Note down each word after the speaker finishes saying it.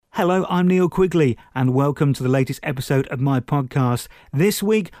Hello, I'm Neil Quigley, and welcome to the latest episode of my podcast. This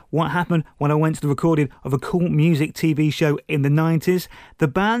week, what happened when I went to the recording of a cool music TV show in the 90s, the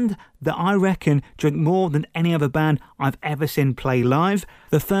band that I reckon drink more than any other band I've ever seen play live,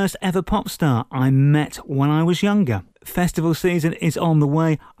 the first ever pop star I met when I was younger. Festival season is on the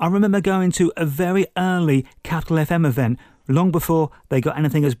way. I remember going to a very early Capital FM event long before they got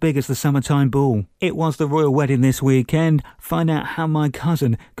anything as big as the Summertime Ball. It was the royal wedding this weekend. Find out how my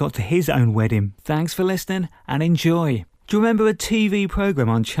cousin got to his own wedding. Thanks for listening and enjoy. Do you remember a TV programme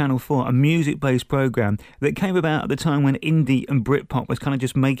on Channel 4, a music-based programme that came about at the time when indie and Britpop was kind of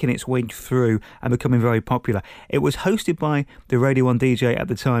just making its way through and becoming very popular? It was hosted by the Radio 1 DJ at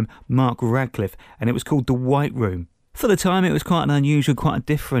the time, Mark Radcliffe, and it was called The White Room. For the time, it was quite an unusual, quite a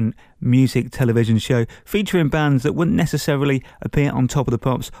different music television show, featuring bands that wouldn't necessarily appear on Top of the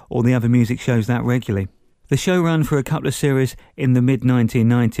Pops or the other music shows that regularly. The show ran for a couple of series in the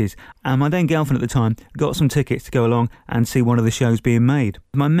mid-1990s, and my then girlfriend at the time got some tickets to go along and see one of the shows being made.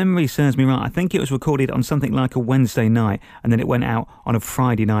 If my memory serves me right, I think it was recorded on something like a Wednesday night, and then it went out on a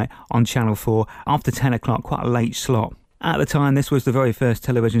Friday night on Channel 4 after 10 o'clock, quite a late slot. At the time, this was the very first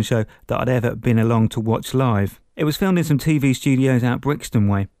television show that I'd ever been along to watch live. It was filmed in some TV studios out Brixton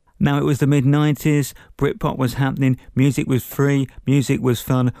way. Now, it was the mid-90s, Britpop was happening, music was free, music was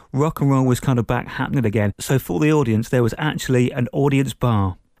fun, rock and roll was kind of back happening again. So for the audience, there was actually an audience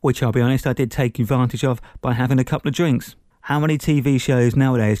bar, which I'll be honest, I did take advantage of by having a couple of drinks. How many TV shows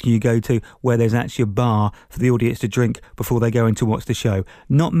nowadays can you go to where there's actually a bar for the audience to drink before they go in to watch the show?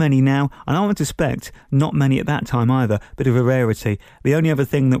 Not many now, and I would suspect not many at that time either, bit of a rarity. The only other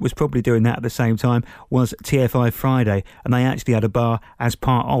thing that was probably doing that at the same time was TFI Friday, and they actually had a bar as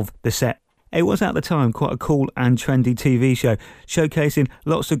part of the set. It was at the time quite a cool and trendy TV show, showcasing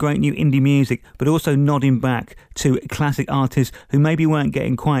lots of great new indie music, but also nodding back to classic artists who maybe weren't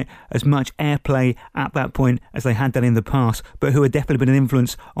getting quite as much airplay at that point as they had done in the past, but who had definitely been an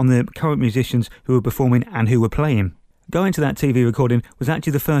influence on the current musicians who were performing and who were playing. Going to that TV recording was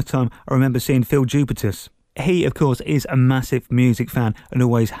actually the first time I remember seeing Phil Jupitus. He, of course, is a massive music fan and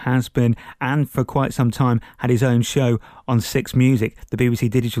always has been, and for quite some time had his own show on 6 Music, the BBC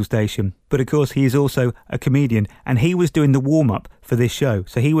digital station. But of course, he is also a comedian, and he was doing the warm-up for this show.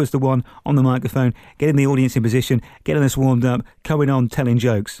 So he was the one on the microphone, getting the audience in position, getting us warmed up, coming on, telling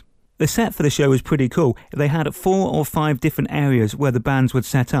jokes. The set for the show was pretty cool. They had 4 or 5 different areas where the bands would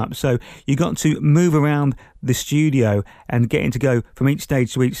set up. So you got to move around the studio and getting to go from each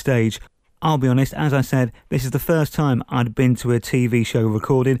stage to each stage. I'll be honest, as I said, this is the first time I'd been to a TV show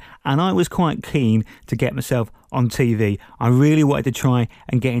recording, and I was quite keen to get myself on TV. I really wanted to try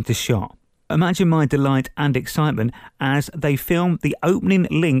and get into shot. Imagine my delight and excitement as they filmed the opening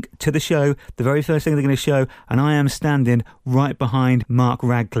link to the show, the very first thing they're going to show, and I am standing right behind Mark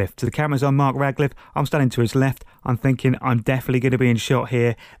Radcliffe. So the camera's on Mark Radcliffe, I'm standing to his left, I'm thinking I'm definitely going to be in shot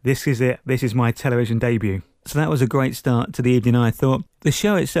here. This is it, this is my television debut. So that was a great start to the evening, I thought. The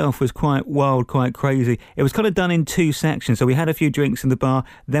show itself was quite wild, quite crazy. It was kind of done in 2 sections. So we had a few drinks in the bar,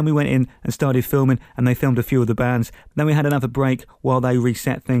 then we went in and started filming, and they filmed a few of the bands. Then we had another break while they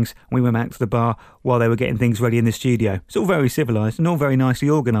reset things, and we went back to the bar while they were getting things ready in the studio. It's all very civilised and all very nicely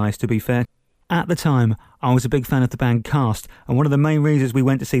organised, to be fair. At the time, I was a big fan of the band Cast, and one of the main reasons we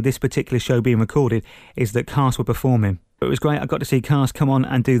went to see this particular show being recorded is that Cast were performing. It was great. I got to see Cast come on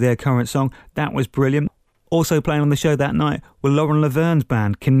and do their current song. That was brilliant. Also playing on the show that night were Lauren Laverne's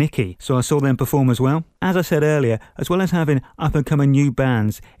band, Kinnicky, so I saw them perform as well. As I said earlier, as well as having up-and-coming new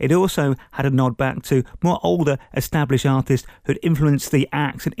bands, it also had a nod back to more older, established artists who'd influenced the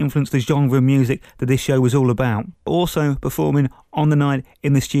acts and influenced the genre of music that this show was all about. Also performing on the night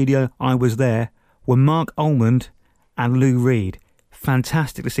in the studio, I was there, were Mark Almond and Lou Reed.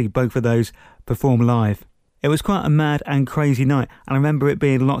 Fantastic to see both of those perform live. It was quite a mad and crazy night, and I remember it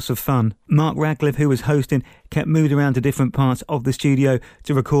being lots of fun. Mark Radcliffe, who was hosting, kept moving around to different parts of the studio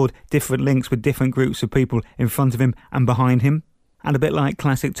to record different links with different groups of people in front of him and behind him. And a bit like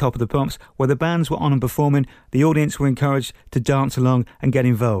classic Top of the Pops, where the bands were on and performing, the audience were encouraged to dance along and get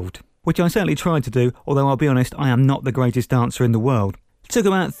involved. Which I certainly tried to do, although I'll be honest, I am not the greatest dancer in the world. It took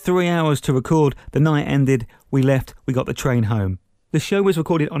about 3 hours to record. The night ended, we left, we got the train home. The show was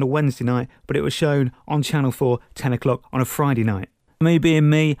recorded on a Wednesday night, but it was shown on Channel 4, 10 o'clock on a Friday night. Me being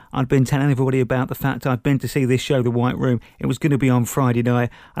me, I'd been telling everybody about the fact I'd been to see this show, The White Room. It was going to be on Friday night,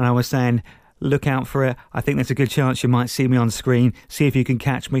 and I was saying, look out for it. I think there's a good chance you might see me on screen, see if you can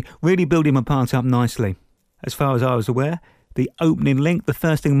catch me, really building my part up nicely. As far as I was aware, the opening link, the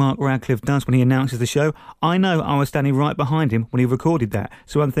first thing Mark Radcliffe does when he announces the show, I know I was standing right behind him when he recorded that.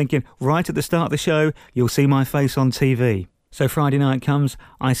 So I'm thinking, right at the start of the show, you'll see my face on TV. So Friday night comes,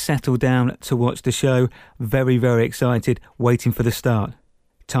 I settle down to watch the show, very, very excited, waiting for the start.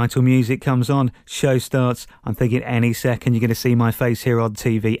 Title music comes on, show starts, I'm thinking any second you're going to see my face here on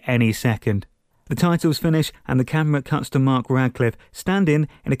TV, any second. The titles finish and the camera cuts to Mark Radcliffe standing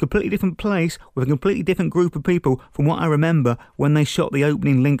in a completely different place with a completely different group of people from what I remember when they shot the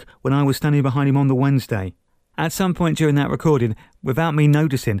opening link when I was standing behind him on the Wednesday. At some point during that recording, without me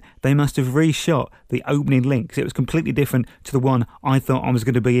noticing, they must have reshot the opening link because it was completely different to the one I thought I was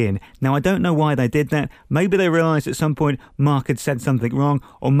going to be in. Now, I don't know why they did that. Maybe they realised at some point Mark had said something wrong,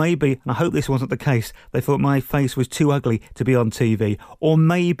 or maybe, and I hope this wasn't the case, they thought my face was too ugly to be on TV, or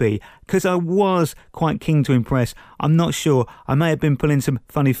maybe, because I was quite keen to impress, I'm not sure, I may have been pulling some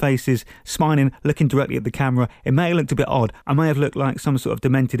funny faces, smiling, looking directly at the camera. It may have looked a bit odd. I may have looked like some sort of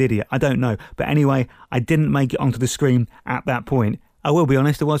demented idiot. I don't know. But anyway, I didn't make it onto the screen at that point. I will be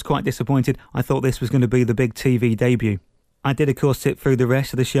honest, I was quite disappointed. I thought this was going to be the big TV debut. I did, of course, sit through the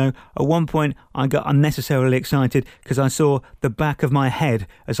rest of the show. At one point, I got unnecessarily excited because I saw the back of my head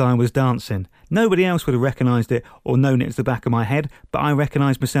as I was dancing. Nobody else would have recognised it or known it as the back of my head, but I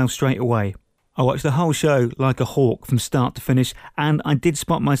recognised myself straight away. I watched the whole show like a hawk from start to finish, and I did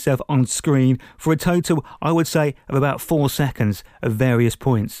spot myself on screen for a total, I would say, of about 4 seconds at various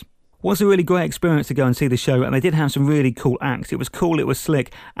points. It was a really great experience to go and see the show, and they did have some really cool acts. It was cool, it was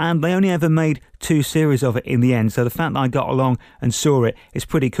slick, and they only ever made 2 series of it in the end, so the fact that I got along and saw it is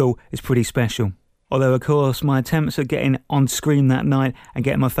pretty cool, it's pretty special. Although, of course, my attempts at getting on screen that night and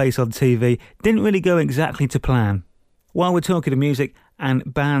getting my face on TV didn't really go exactly to plan. While we're talking to music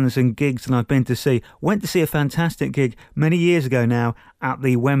and bands and gigs that I've been to see, went to see a fantastic gig many years ago now at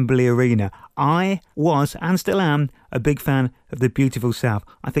the Wembley Arena. I was, and still am, a big fan of the Beautiful South.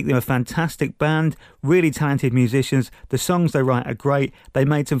 I think they're a fantastic band, really talented musicians. The songs they write are great. They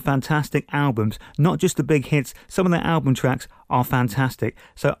made some fantastic albums, not just the big hits. Some of their album tracks are fantastic.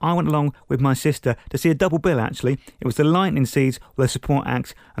 So I went along with my sister to see a double bill, actually. It was the Lightning Seeds were the support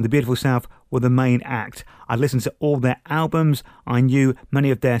acts and the Beautiful South were the main act. I listened to all their albums. I knew many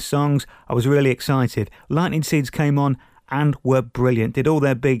of their songs. I was really excited. Lightning Seeds came on and were brilliant. Did all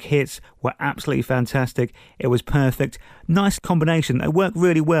their big hits, were absolutely fantastic. It was perfect. Nice combination. They worked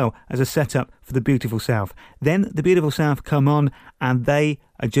really well as a setup for the Beautiful South. Then the Beautiful South come on and they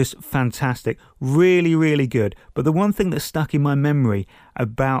are just fantastic. Really, really good. But the one thing that stuck in my memory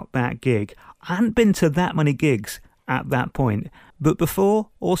about that gig, I hadn't been to that many gigs at that point, but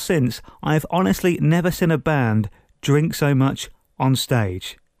before or since, I've honestly never seen a band drink so much on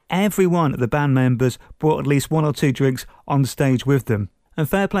stage. Every one of the band members brought at least 1 or 2 drinks on stage with them. And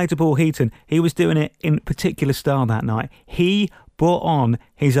fair play to Paul Heaton, he was doing it in particular style that night. He brought on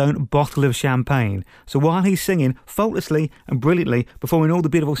his own bottle of champagne. So while he's singing faultlessly and brilliantly, performing all the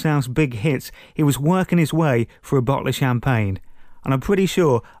Beautiful South's big hits, he was working his way for a bottle of champagne. And I'm pretty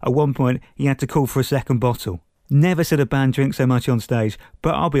sure at one point he had to call for a second bottle. Never said a band drink so much on stage,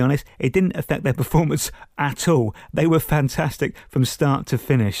 but I'll be honest, it didn't affect their performance at all. They were fantastic from start to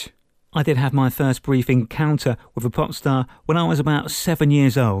finish. I did have my first brief encounter with a pop star when I was about 7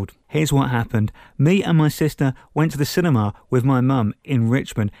 years old. Here's what happened. Me and my sister went to the cinema with my mum in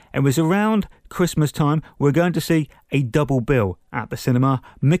Richmond. It was around Christmas time. We were going to see a double bill at the cinema,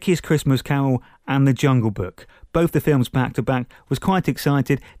 Mickey's Christmas Carol and The Jungle Book. Both the films back to back. Was quite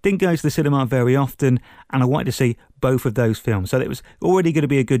excited. Didn't go to the cinema very often, and I wanted to see both of those films. So it was already going to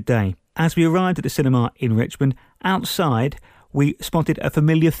be a good day. As we arrived at the cinema in Richmond, outside we spotted a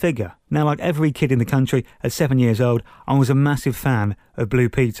familiar figure. Now, like every kid in the country at 7 years old, I was a massive fan of Blue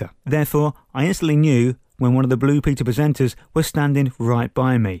Peter. Therefore, I instantly knew when one of the Blue Peter presenters was standing right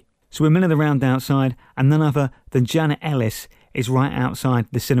by me. So we're milling around outside, and none other than Janet Ellis is right outside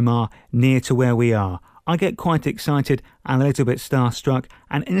the cinema near to where we are. I get quite excited and a little bit starstruck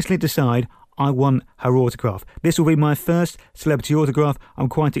and instantly decide I want her autograph. This will be my first celebrity autograph. I'm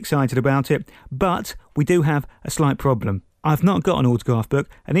quite excited about it, but we do have a slight problem. I've not got an autograph book,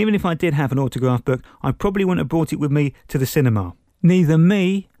 and even if I did have an autograph book, I probably wouldn't have brought it with me to the cinema. Neither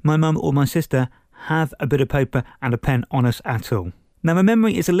me, my mum or my sister have a bit of paper and a pen on us at all. Now, my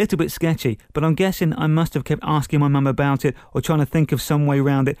memory is a little bit sketchy, but I'm guessing I must have kept asking my mum about it or trying to think of some way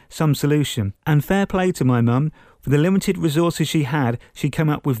around it, some solution. And fair play to my mum, for the limited resources she had, she came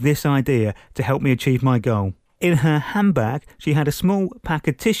up with this idea to help me achieve my goal. In her handbag, she had a small pack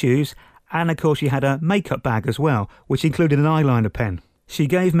of tissues, and of course she had a makeup bag as well, which included an eyeliner pen. She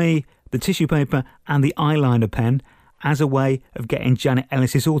gave me the tissue paper and the eyeliner pen as a way of getting Janet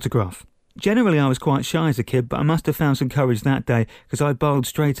Ellis's autograph. Generally, I was quite shy as a kid, but I must have found some courage that day because I bowled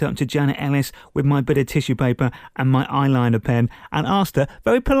straight up to Janet Ellis with my bit of tissue paper and my eyeliner pen and asked her,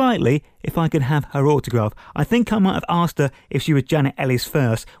 very politely, if I could have her autograph. I think I might have asked her if she was Janet Ellis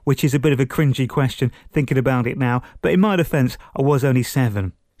first, which is a bit of a cringy question thinking about it now, but in my defence, I was only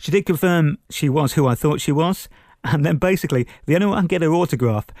 7. She did confirm she was who I thought she was, and then basically, the only way I can get her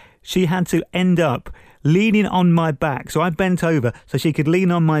autograph, she had to end up leaning on my back. So I bent over so she could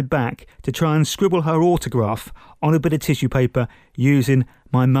lean on my back to try and scribble her autograph on a bit of tissue paper using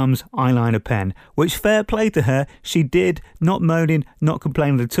my mum's eyeliner pen, which, fair play to her, she did, not moaning, not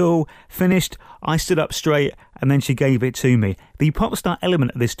complaining at all. Finished, I stood up straight, and then she gave it to me. The pop star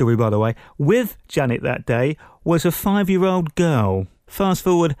element of this story, by the way, with Janet that day, was a 5-year-old girl. Fast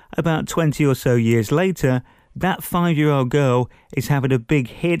forward about 20 or so years later, that 5-year-old girl is having a big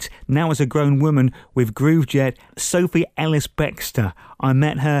hit now as a grown woman with Groovejet, Sophie Ellis Bextor. I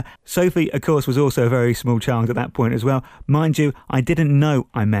met her. Sophie, of course, was also a very small child at that point as well. Mind you, I didn't know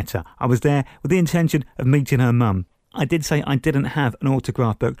I met her. I was there with the intention of meeting her mum. I did say I didn't have an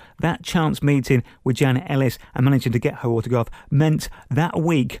autograph book. That chance meeting with Janet Ellis and managing to get her autograph meant that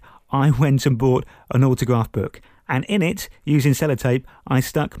week I went and bought an autograph book. And in it, using sellotape, I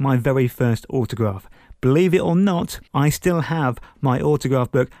stuck my very first autograph. Believe it or not, I still have my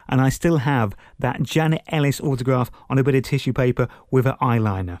autograph book and I still have that Janet Ellis autograph on a bit of tissue paper with her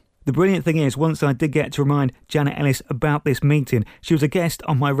eyeliner. The brilliant thing is, once I did get to remind Janet Ellis about this meeting, she was a guest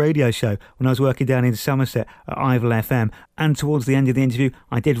on my radio show when I was working down in Somerset at Ivell FM, and towards the end of the interview,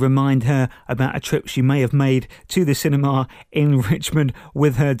 I did remind her about a trip she may have made to the cinema in Richmond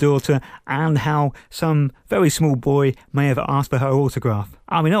with her daughter, and how some very small boy may have asked for her autograph.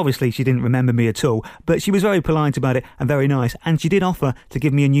 I mean, obviously she didn't remember me at all, but she was very polite about it and very nice, and she did offer to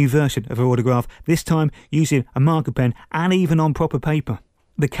give me a new version of her autograph, this time using a marker pen and even on proper paper.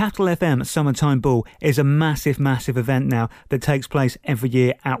 The Capital FM Summertime Ball is a massive, massive event now that takes place every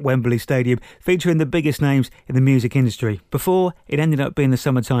year at Wembley Stadium, featuring the biggest names in the music industry. Before, it ended up being the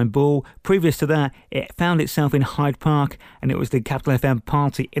Summertime Ball. Previous to that, it found itself in Hyde Park, and it was the Capital FM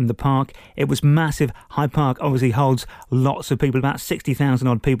Party in the Park. It was massive. Hyde Park obviously holds lots of people, about 60,000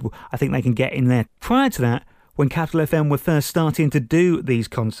 odd people I think they can get in there. Prior to that, when Capital FM were first starting to do these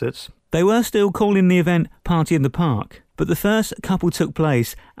concerts, they were still calling the event Party in the Park, but the first couple took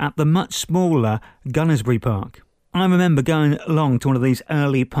place at the much smaller Gunnersbury Park. I remember going along to one of these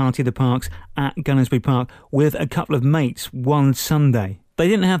early Party in the Parks at Gunnersbury Park with a couple of mates one Sunday. They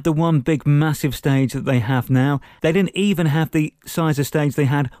didn't have the one big massive stage that they have now. They didn't even have the size of stage they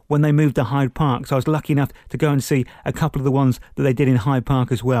had when they moved to Hyde Park. So I was lucky enough to go and see a couple of the ones that they did in Hyde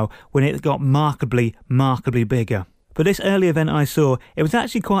Park as well, when it got markedly bigger. But this early event I saw, it was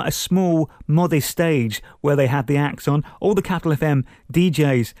actually quite a small, modest stage where they had the acts on. All the Capital FM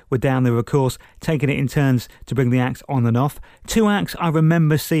DJs were down there, of course, taking it in turns to bring the acts on and off. 2 acts I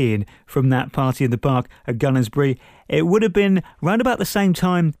remember seeing from that Party in the Park at Gunnersbury. It would have been round about the same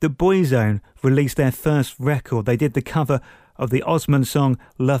time that Boyzone released their first record. They did the cover of the Osmond song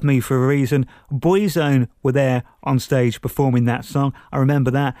Love Me For A Reason. Boyzone were there on stage performing that song. I remember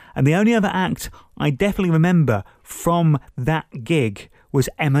that. And the only other act I definitely remember from that gig was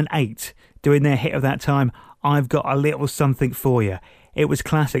M&8 doing their hit of that time, I've Got a Little Something For You. It was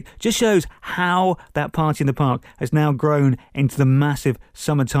classic. Just shows how that Party in the Park has now grown into the massive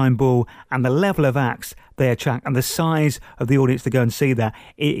summertime ball, and the level of acts they attract and the size of the audience to go and see that.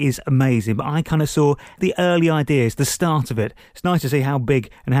 It is amazing. But I kind of saw the early ideas, the start of it. It's nice to see how big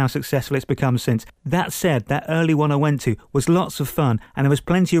and how successful it's become since. That said, that early one I went to was lots of fun, and there was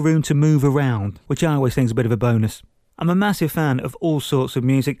plenty of room to move around, which I always think is a bit of a bonus. I'm a massive fan of all sorts of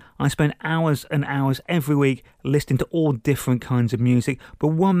music. I spend hours and hours every week listening to all different kinds of music. But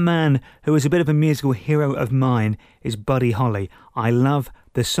one man who is a bit of a musical hero of mine is Buddy Holly. I love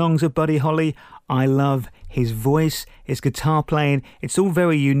the songs of Buddy Holly. I love his voice, his guitar playing. It's all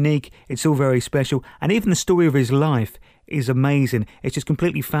very unique. It's all very special. And even the story of his life is amazing. It's just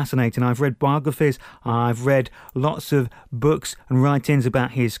completely fascinating. I've read biographies, I've read lots of books and writings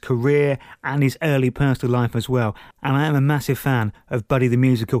about his career and his early personal life as well. And I am a massive fan of Buddy the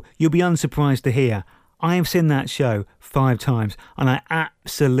Musical. You'll be unsurprised to hear I have seen that show 5 times and I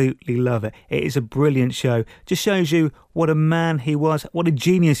absolutely love it. It is a brilliant show. Just shows you what a man he was, what a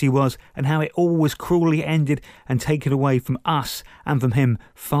genius he was, and how it all was cruelly ended and taken away from us and from him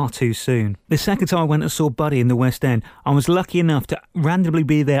far too soon. The second time I went and saw Buddy in the West End, I was lucky enough to randomly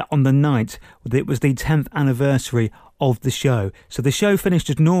be there on the night that it was the 10th anniversary of the show. So the show finished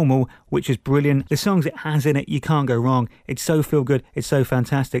as normal, which is brilliant. The songs it has in it, you can't go wrong. It's so feel good, it's so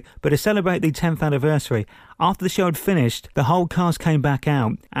fantastic. But to celebrate the 10th anniversary, after the show had finished, the whole cast came back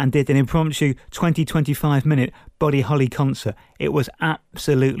out and did an impromptu 20-25 minute Buddy Holly concert. It was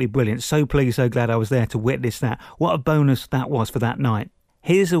absolutely brilliant. So pleased, so glad I was there to witness that. What a bonus that was for that night.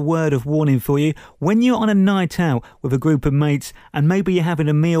 Here's a word of warning for you. When you're on a night out with a group of mates and maybe you're having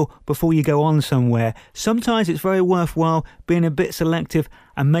a meal before you go on somewhere, sometimes it's very worthwhile being a bit selective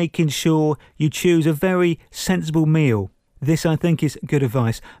and making sure you choose a very sensible meal. This, I think, is good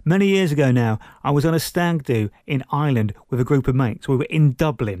advice. Many years ago now, I was on a stag do in Ireland with a group of mates. We were in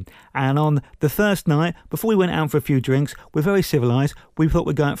Dublin. And on the first night, before we went out for a few drinks, we're very civilised. We thought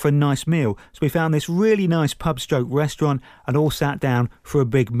we'd go out for a nice meal. So we found this really nice pub/restaurant and all sat down for a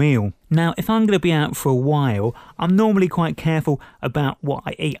big meal. Now, if I'm going to be out for a while, I'm normally quite careful about what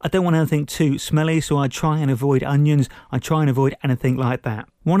I eat. I don't want anything too smelly, so I try and avoid onions. I try and avoid anything like that.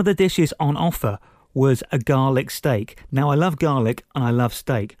 One of the dishes on offer was a garlic steak. Now, I love garlic and I love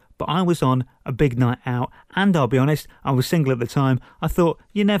steak, but I was on a big night out, and I'll be honest, I was single at the time. I thought,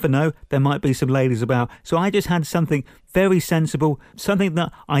 you never know, there might be some ladies about, so I just had something very sensible, something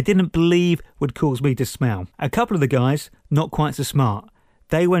that I didn't believe would cause me to smell. A couple of the guys, not quite so smart,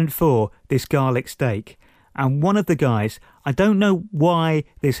 they went for this garlic steak, and one of the guys, I don't know why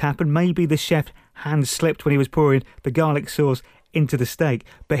this happened, maybe the chef hand slipped when he was pouring the garlic sauce into the steak,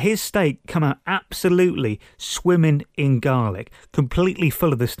 but his steak come out absolutely swimming in garlic, completely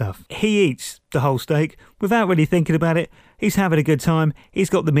full of the stuff. He eats the whole steak without really thinking about it. He's having a good time. He's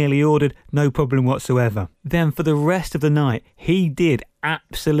got the meal he ordered, no problem whatsoever. Then for the rest of the night, he did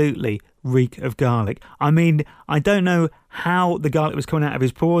absolutely reek of garlic. I mean, I don't know how the garlic was coming out of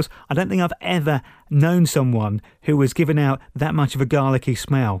his pores. I don't think I've ever known someone who was giving out that much of a garlicky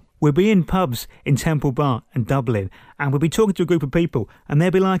smell. We'll be in pubs in Temple Bar and Dublin, and we'll be talking to a group of people, and they'll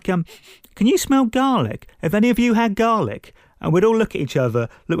be like, can you smell garlic? Have any of you had garlic? And we'd all look at each other,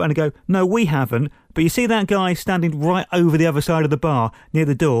 look around and go, no, we haven't. But you see that guy standing right over the other side of the bar, near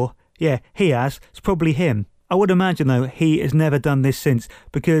the door? Yeah, he has. It's probably him. I would imagine, though, he has never done this since,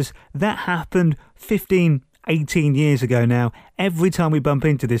 because that happened 18 years ago now. Every time we bump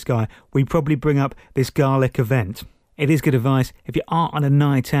into this guy, we probably bring up this garlic event. It is good advice. If you are on a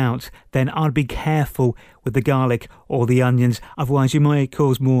night out, then I'd be careful with the garlic or the onions. Otherwise, you might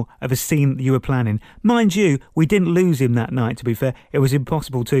cause more of a scene that you were planning. Mind you, we didn't lose him that night, to be fair. It was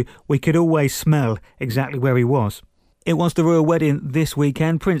impossible to. We could always smell exactly where he was. It was the royal wedding this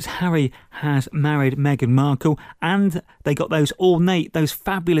weekend. Prince Harry has married Meghan Markle, and they got those ornate, those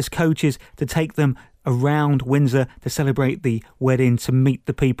fabulous coaches to take them around Windsor to celebrate the wedding, to meet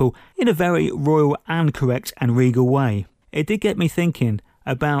the people in a very royal and correct and regal way. It did get me thinking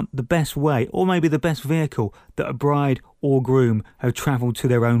about the best way, or maybe the best vehicle, that a bride or groom have travelled to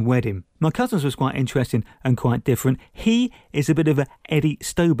their own wedding. My cousin's was quite interesting and quite different. He is a bit of an Eddie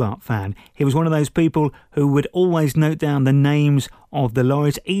Stobart fan. He was one of those people who would always note down the names of the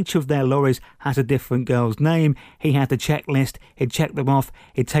lorries. Each of their lorries has a different girl's name. He had the checklist. He'd check them off.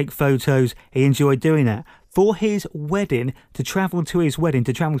 He'd take photos. He enjoyed doing that. For his wedding, to travel to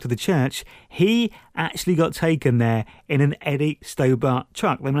the church, he actually got taken there in an Eddie Stobart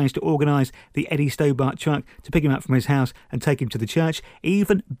truck. They managed to organise the Eddie Stobart truck to pick him up from his house and take him to the church.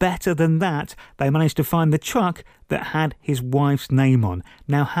 Even better than that, they managed to find the truck that had his wife's name on.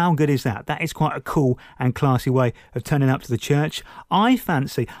 Now, how good is that? That is quite a cool and classy way of turning up to the church. I'm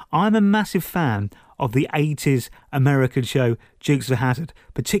a massive fan of the 80s American show Dukes of Hazzard,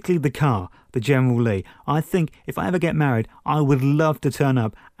 particularly the car, the General Lee. I think if I ever get married, I would love to turn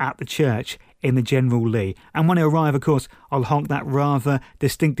up at the church in the General Lee. And when I arrive, of course, I'll honk that rather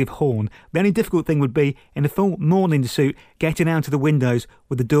distinctive horn. The only difficult thing would be, in a full morning suit, getting out of the windows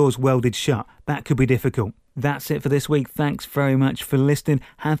with the doors welded shut. That could be difficult. That's it for this week. Thanks very much for listening.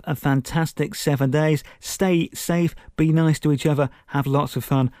 Have a fantastic 7 days. Stay safe, be nice to each other, have lots of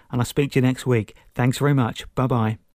fun, and I'll speak to you next week. Thanks very much. Bye-bye.